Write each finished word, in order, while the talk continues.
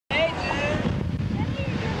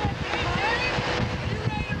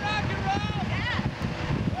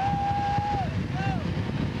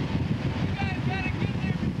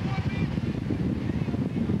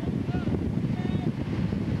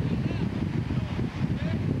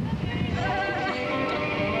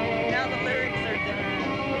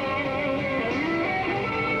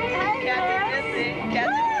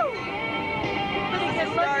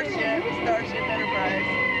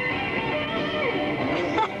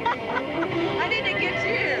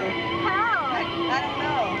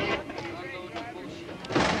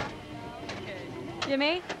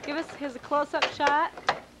Timmy, give us his close-up shot.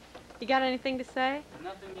 You got anything to say?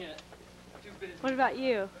 Nothing yet. Too busy. What about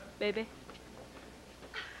you, baby?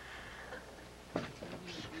 Oh,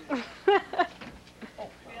 we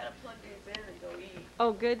gotta plug these in and go eat.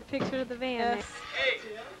 Oh, good picture of the van. Yes. Hey,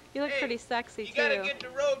 You look pretty sexy, you gotta too. get the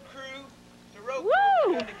road crew. The road Woo!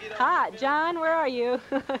 crew gotta get on Hot. the John, where are you?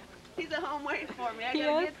 He's at home waiting for me. I He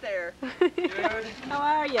gotta is? get there. Good. How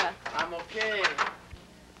are you? I'm okay.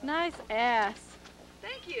 Nice ass.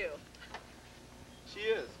 Thank you. She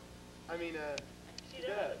is. I mean, She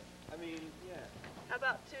does. I mean, yeah. How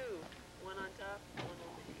about two? One on top, one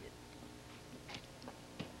underneath.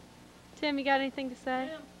 Tim, you got anything to say?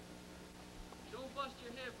 Tim, don't bust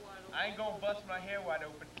your head wide open. I ain't gonna bust my hair wide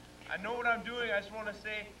open. I know what I'm doing. I just want to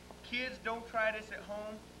say, kids, don't try this at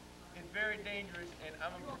home. It's very dangerous, and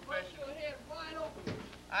I'm a professional. Bust your head wide open.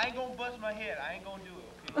 I ain't gonna bust my head. I ain't gonna do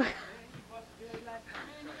it, okay?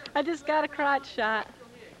 I just got a crotch shot.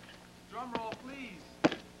 Drum roll, please.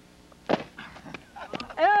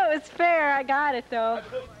 Oh, it's fair. I got it, though.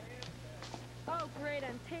 Oh, great.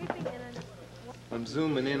 I'm taping and I'm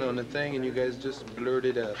zooming in on the thing and you guys just blurred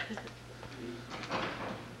it up.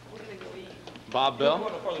 Bob Bell?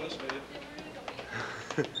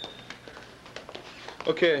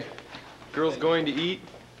 Okay, girls going to eat.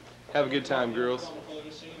 Have a good time, girls.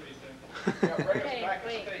 Hey,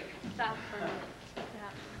 wait. Stop for a minute.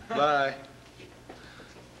 Stop. Bye.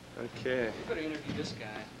 Okay. You better interview this guy.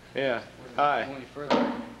 Yeah. Hi. Go any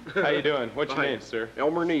further. How you doing? What's your Hi. name, sir?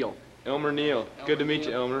 Elmer Neal. Elmer Neal. Good to meet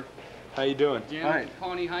you, Elmer. How you doing? Jim, Hi.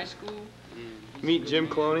 Pawnee High School. Meet Jim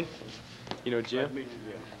Cloney. You know Jim? Meet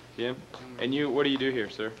you, Jim? And you, what do you do here,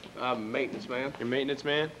 sir? I'm a maintenance man. You're maintenance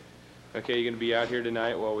man? Okay, you're gonna be out here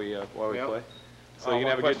tonight while we Yep. play? So you're gonna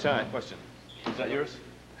have a good time. Question. Is that yours?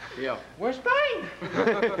 Yeah. Where's Spain?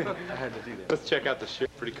 I had to do that. Let's check out the shirt.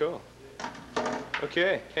 Pretty cool.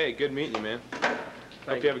 Okay. Hey, good meeting you, man.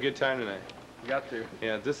 Hope you have a good time tonight. Got to.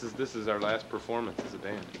 Yeah, this is our last performance as a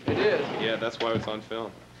band. It is. Yeah, that's why it's on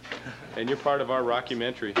film. And you're part of our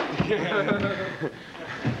rockumentary.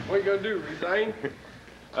 What you gonna do? Resign?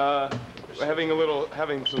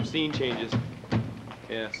 Having some scene changes.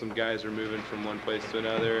 Yeah, some guys are moving from one place to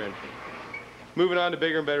another and moving on to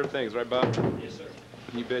bigger and better things, right, Bob? Yes, sir.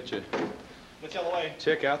 You betcha. Let's yell away.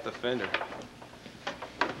 Check out the fender.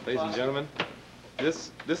 Ladies and gentlemen,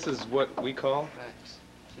 this is what we call Faxx.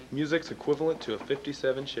 music's equivalent to a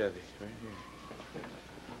 57 Chevy, right here.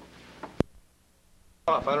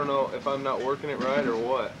 I don't know if I'm not working it right or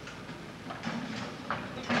what.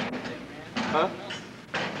 Huh?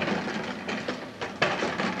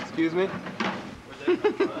 Excuse me? Where'd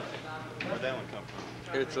that one come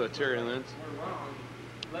from? It's a Terry Lynch.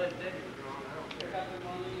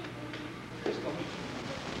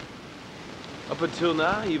 Up until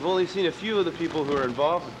now, you've only seen a few of the people who are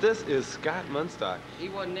involved, but this is Scott Munstock. He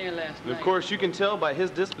wasn't there last And night. of course, you can tell by his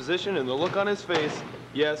disposition and the look on his face,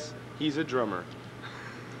 yes, he's a drummer.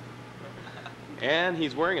 And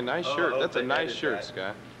he's wearing a nice shirt. That's a nice shirt,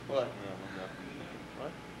 Scott. What?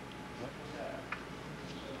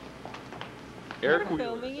 Eric, We're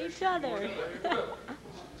filming each other. Terry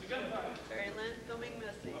Lynn, filming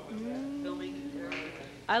Missy. Filming Terry.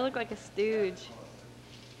 I look like a stooge.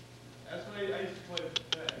 That's what I used to play.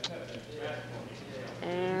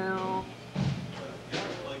 Ow.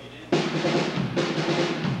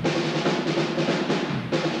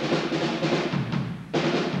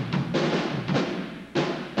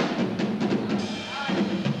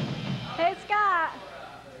 Hey, Scott.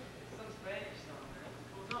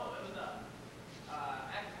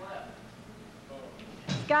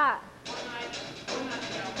 Scott.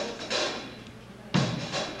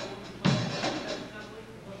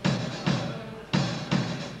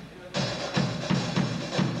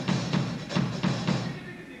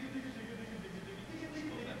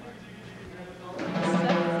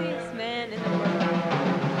 Sexiest man in the world.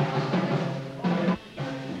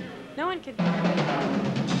 No one can.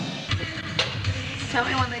 Tell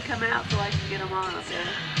me when they come out so I can get them on, okay?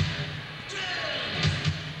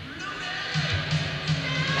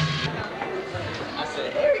 I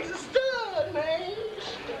said, Eric's a stud, man.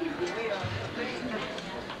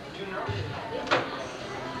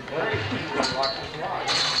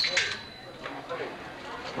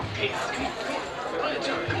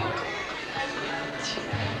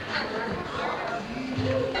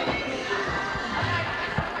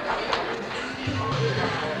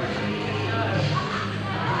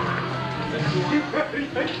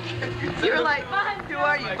 You're like, who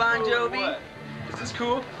are you, Bon Jovi? Is this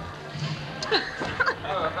cool?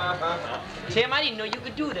 Tim, I didn't know you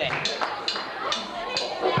could do that.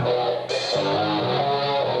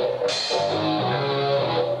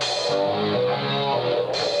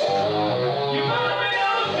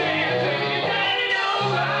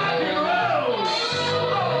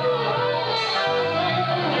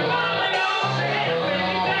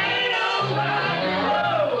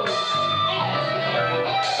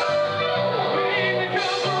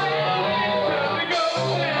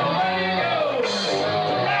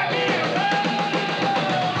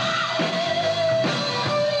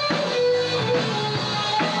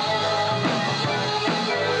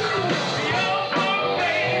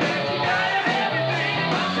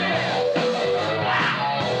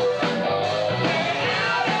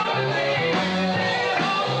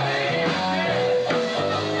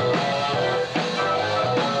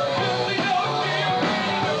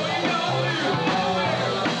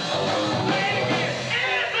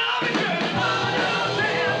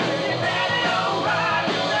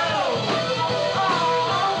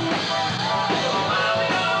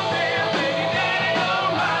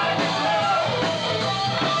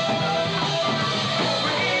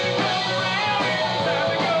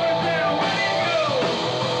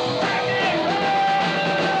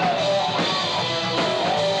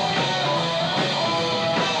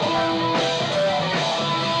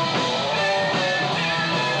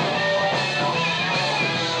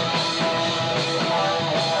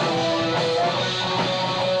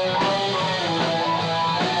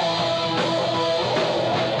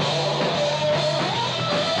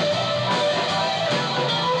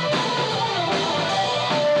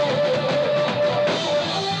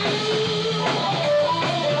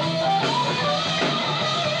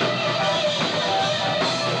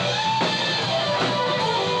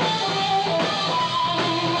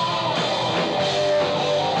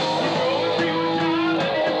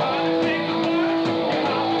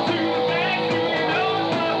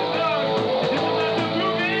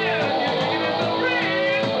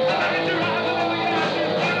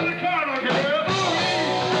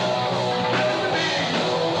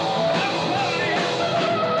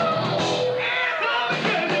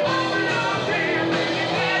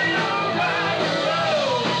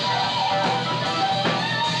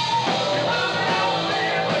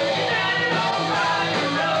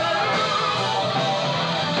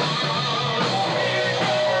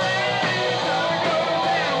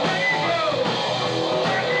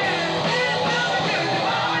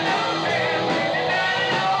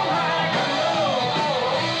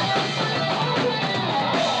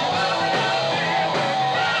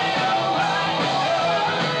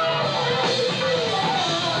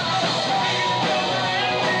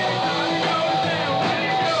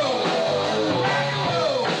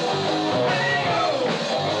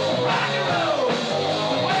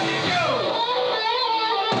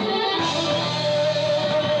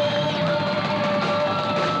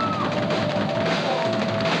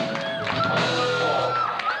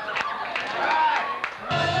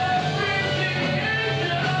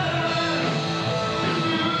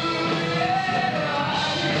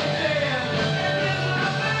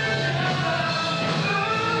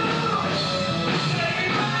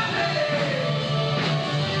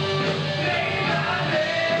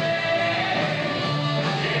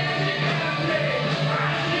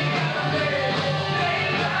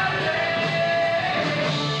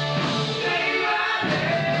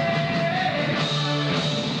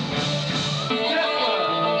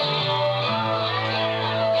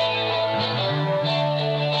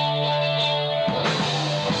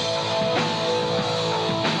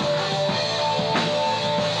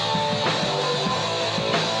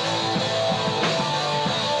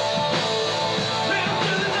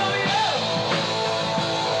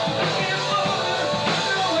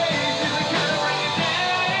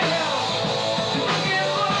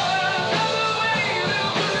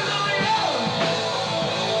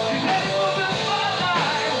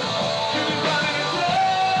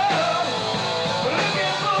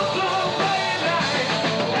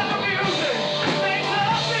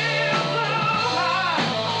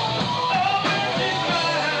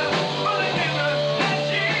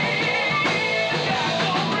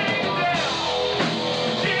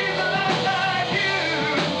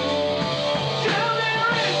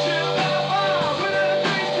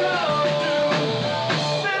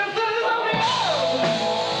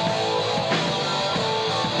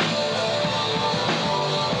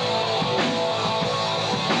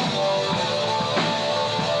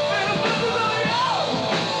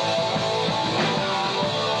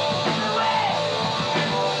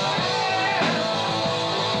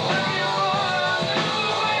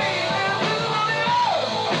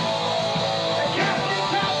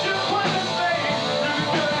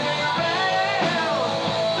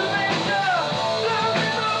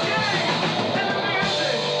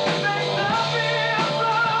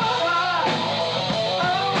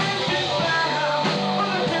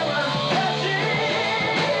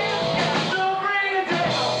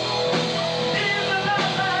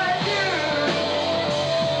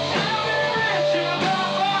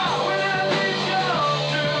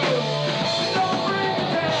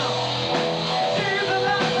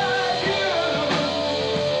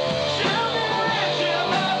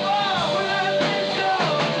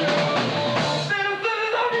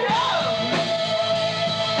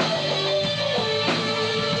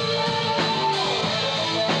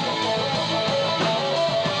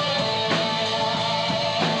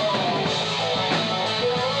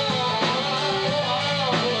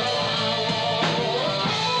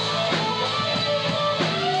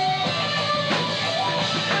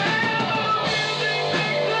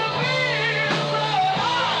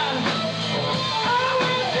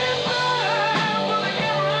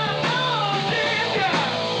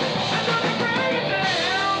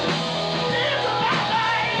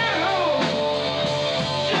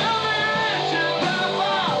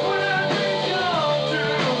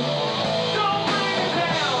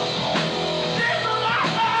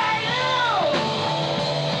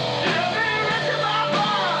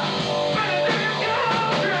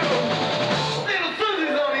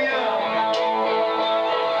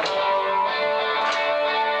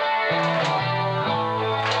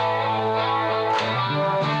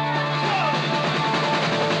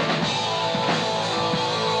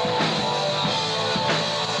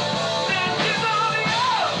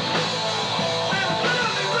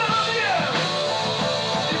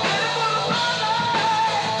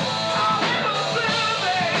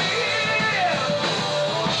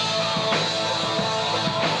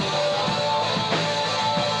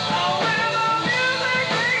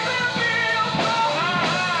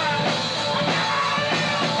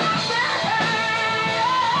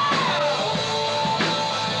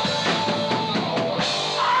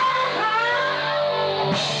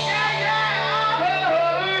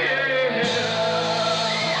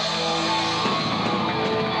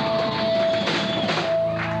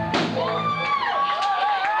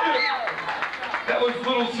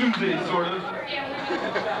 Actually, sort of.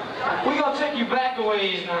 We're gonna take you back a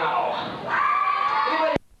ways now.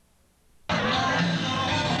 Anybody?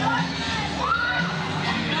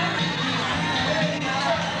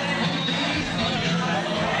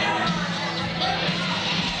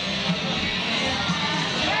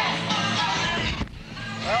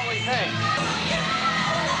 Well, what do you think?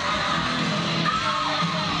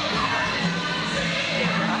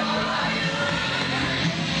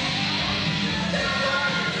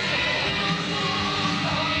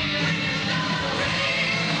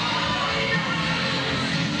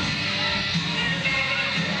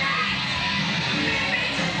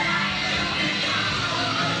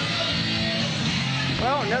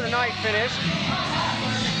 Well, another night finished.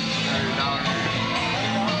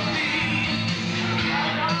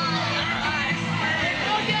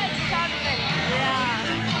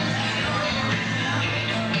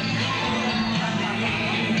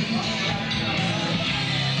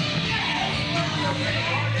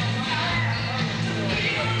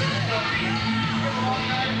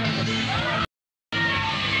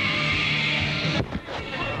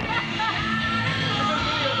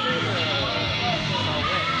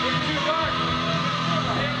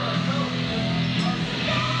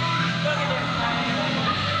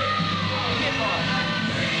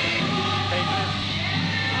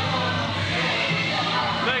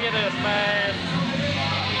 Look at this, man.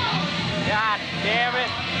 God damn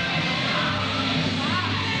it.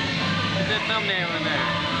 Put that thumbnail in there.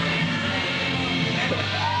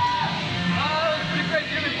 Oh, it's pretty great.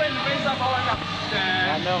 You're gonna be playing the bass off all enough.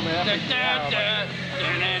 I know, man.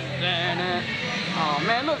 Oh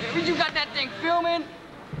man, look, you got that thing filming?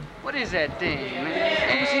 What is that thing,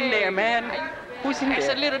 man? Who's in there, man? Who's in There's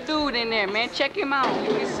there? a little dude in there, man. Check him out.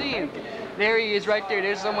 You can see him. There he is right there.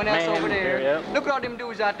 There's someone else Man, over there. there, yep. Look at all them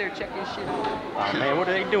dudes out there checking shit out. Oh, man, what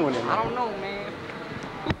are they doing in there? I don't know, man.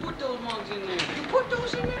 Who put those mugs in there? You put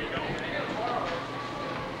those in there?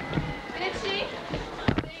 Did she?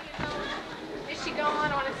 Is she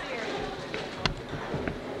gone? I want to see her.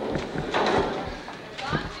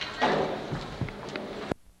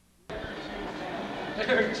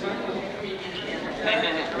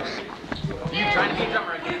 You trying to be a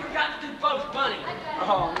drummer again? You forgot to do Bugs Bunny.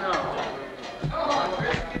 Oh, no.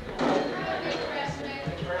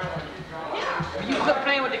 Will you quit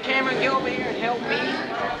playing with the camera and get over here and help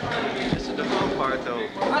me? This is the fun part, though.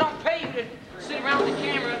 I don't pay you to sit around with the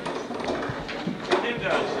camera. Tim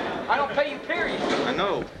does. I don't pay you, period. I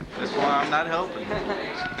know. That's why I'm not helping.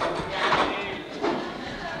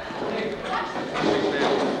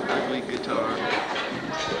 That ugly guitar.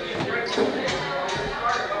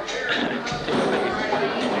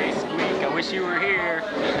 Hey, Squeak, I wish you were here.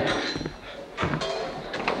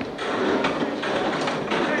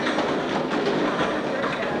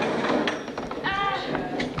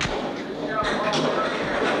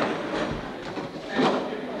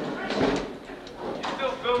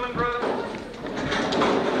 Still filming, brother?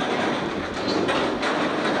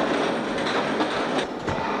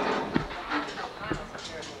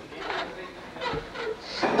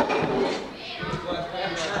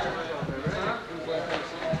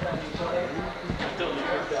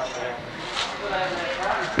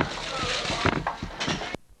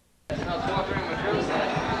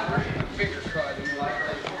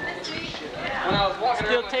 When I was walking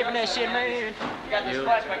Still around taping that shit, man. got this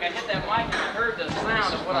flashback, I hit that mic and I heard the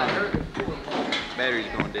sound of what I heard before. Battery's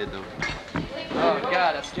going dead, though. Oh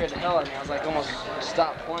God, that scared the hell out of me. I was like almost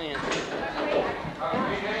stopped playing.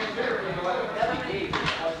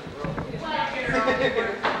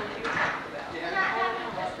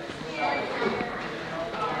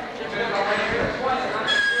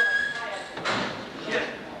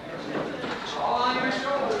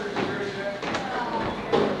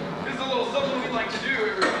 This is a little something we like to do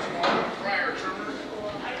every once in a while. Fry our trimmer.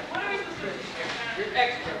 You're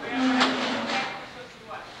extra.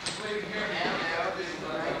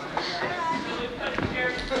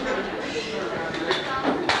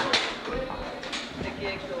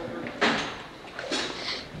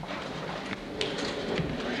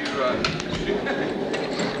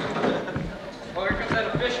 Well, here comes that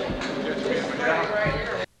official. Right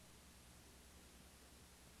here.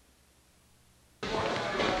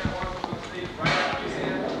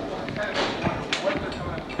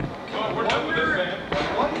 We're done with this, man.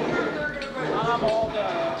 I'm all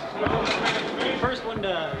done. First one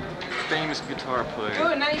done. Famous guitar player.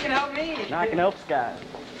 Good, now you can help me. Now I can help Scott.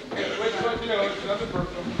 Wait, but you know, it's nothing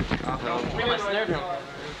personal. I'll help. Look at my snare drum.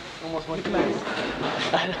 Almost went crazy.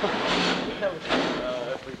 I know.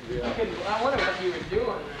 I wonder what you were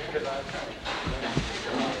doing.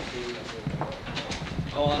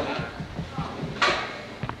 Oh,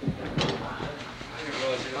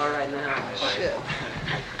 All right now. Shit.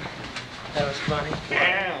 That was funny.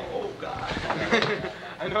 Oh God.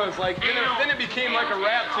 I know, it's like, then it became like a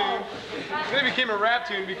rap tune. Then it became a rap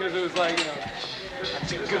tune because it was like, you know, I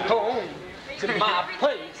took it home to my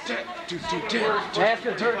place. Ask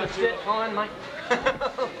a turtle to sit on my...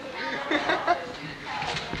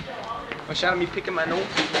 Oh, shout at me picking my nose.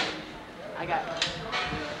 I got it.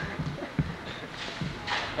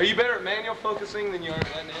 Are you better at manual focusing than you are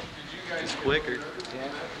at letting it? It's quicker. Yeah.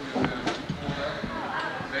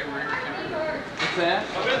 What's that?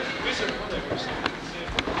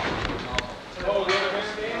 Oh,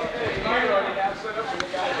 you already have set up for the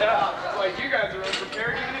guys. Yeah. Like you guys are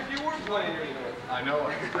unprepared even if you were playing anyway. I know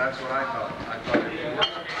it. That's what I thought. I thought if it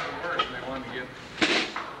worked, they wanted to get.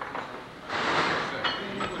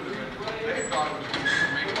 They thought it was going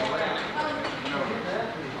to make it away. No.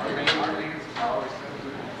 Our thing is always.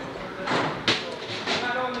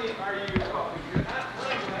 Not only are you you're not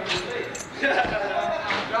playing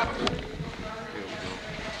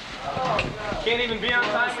can't even be on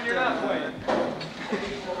time when you're not playing.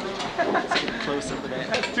 Let's get close up of that.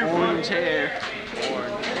 That's too orange funny. hair.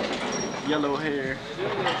 Orange. Yellow hair.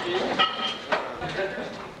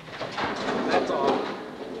 That's all.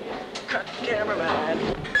 Cut the camera,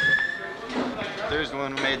 man. There's the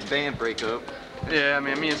one who made the band break up. Yeah, I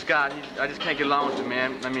mean, me and Scott, I just can't get along with him,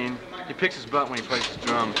 man. I mean, he picks his butt when he plays his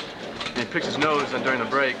drum. And he picks his nose during the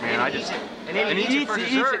break, man. And he eats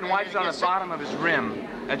it and wipes it on the bottom of his rim.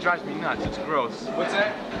 That drives me nuts. It's gross. What's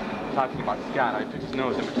that? I'm talking about Scott. I pick his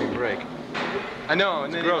nose in between break. I know,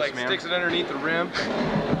 and then gross, he like man. sticks it underneath the rim.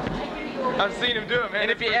 I've seen him do it, man.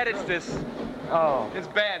 And if he edits this, oh. It's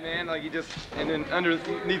bad, man. Like he just, and then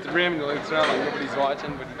underneath the rim, he looks around like nobody's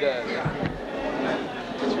watching, but he does.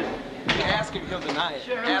 You ask him, he'll deny it.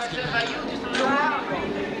 Ask him.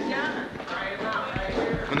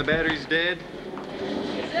 When the battery's dead.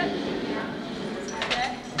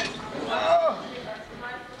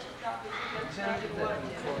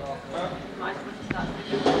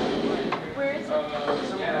 Where is it?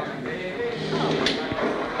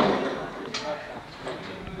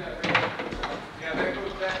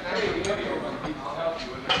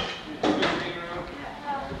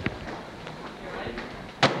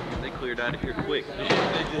 They cleared out of here quick. They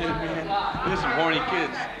did, man. There's some horny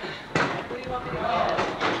kids.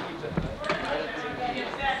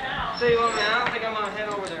 Tell you what, man, I don't think I'm gonna head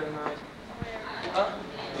over there tonight. Huh?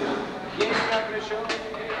 Game's not gonna show?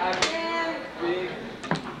 Big.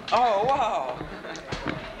 Oh, wow.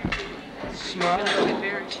 Smart.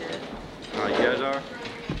 Oh, you guys are?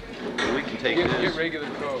 Well, we can take Get this. regular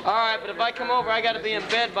Coke. All right, but if I come over, I gotta be in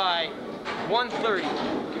bed by 1:30.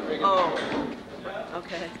 Oh.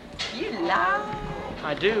 Okay. You lie.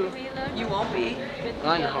 I do. You won't be.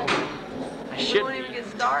 I know. I We should won't be. even get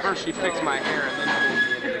started. First she picks my hair and then pulls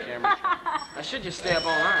me into the camera. I should just stay up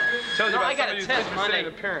all night. Tells you No, about I got a somebody who's test interested Monday. in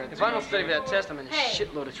appearance. If I don't study for that test, I'm in a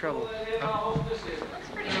shitload of trouble.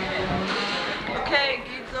 Okay,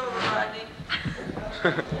 game's over, Rodney.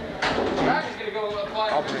 Rodney's gonna go apply.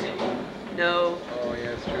 I'll bring it. No, Oh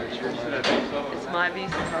yeah, it's true. It's true. it's my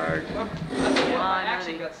Visa card. My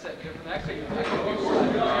money. got set different. Actually,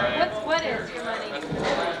 What is your money?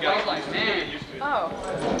 I was like, man. Oh.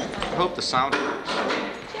 I hope the sound works.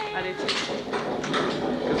 I do too.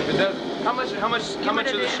 Because if it doesn't, how much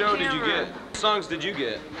of the show did you get? What songs did you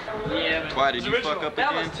get? Yeah, but Why did you fuck up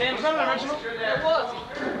that was again? 10. Was that an original?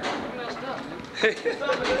 It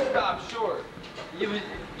was. Stop short.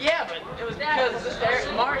 Yeah, but it was because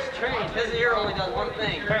Mark's trained. His ear only does one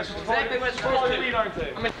thing. Exactly what it's supposed to. Aren't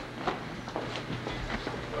they? I mean,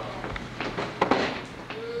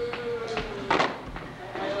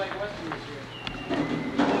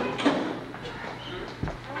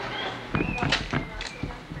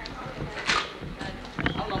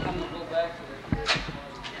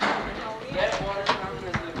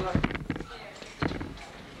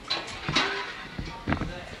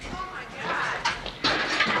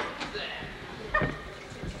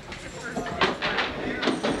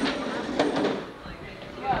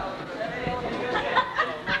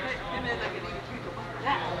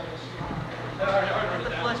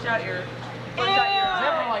 Flush out your. is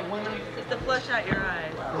that for like women? Just to flush out your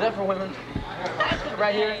eyes. Is that for women?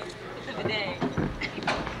 Right here? For the day.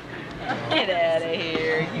 Get out of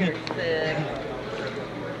here. You're sick.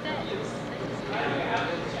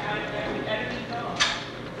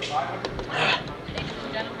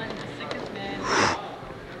 Gentlemen, the sickest man.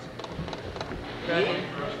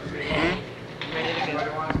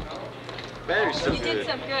 Battery's still You did good.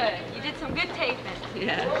 some good. You did some good taping.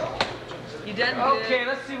 Yeah. You done good. Okay,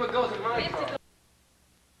 let's see what goes in my We have to car. go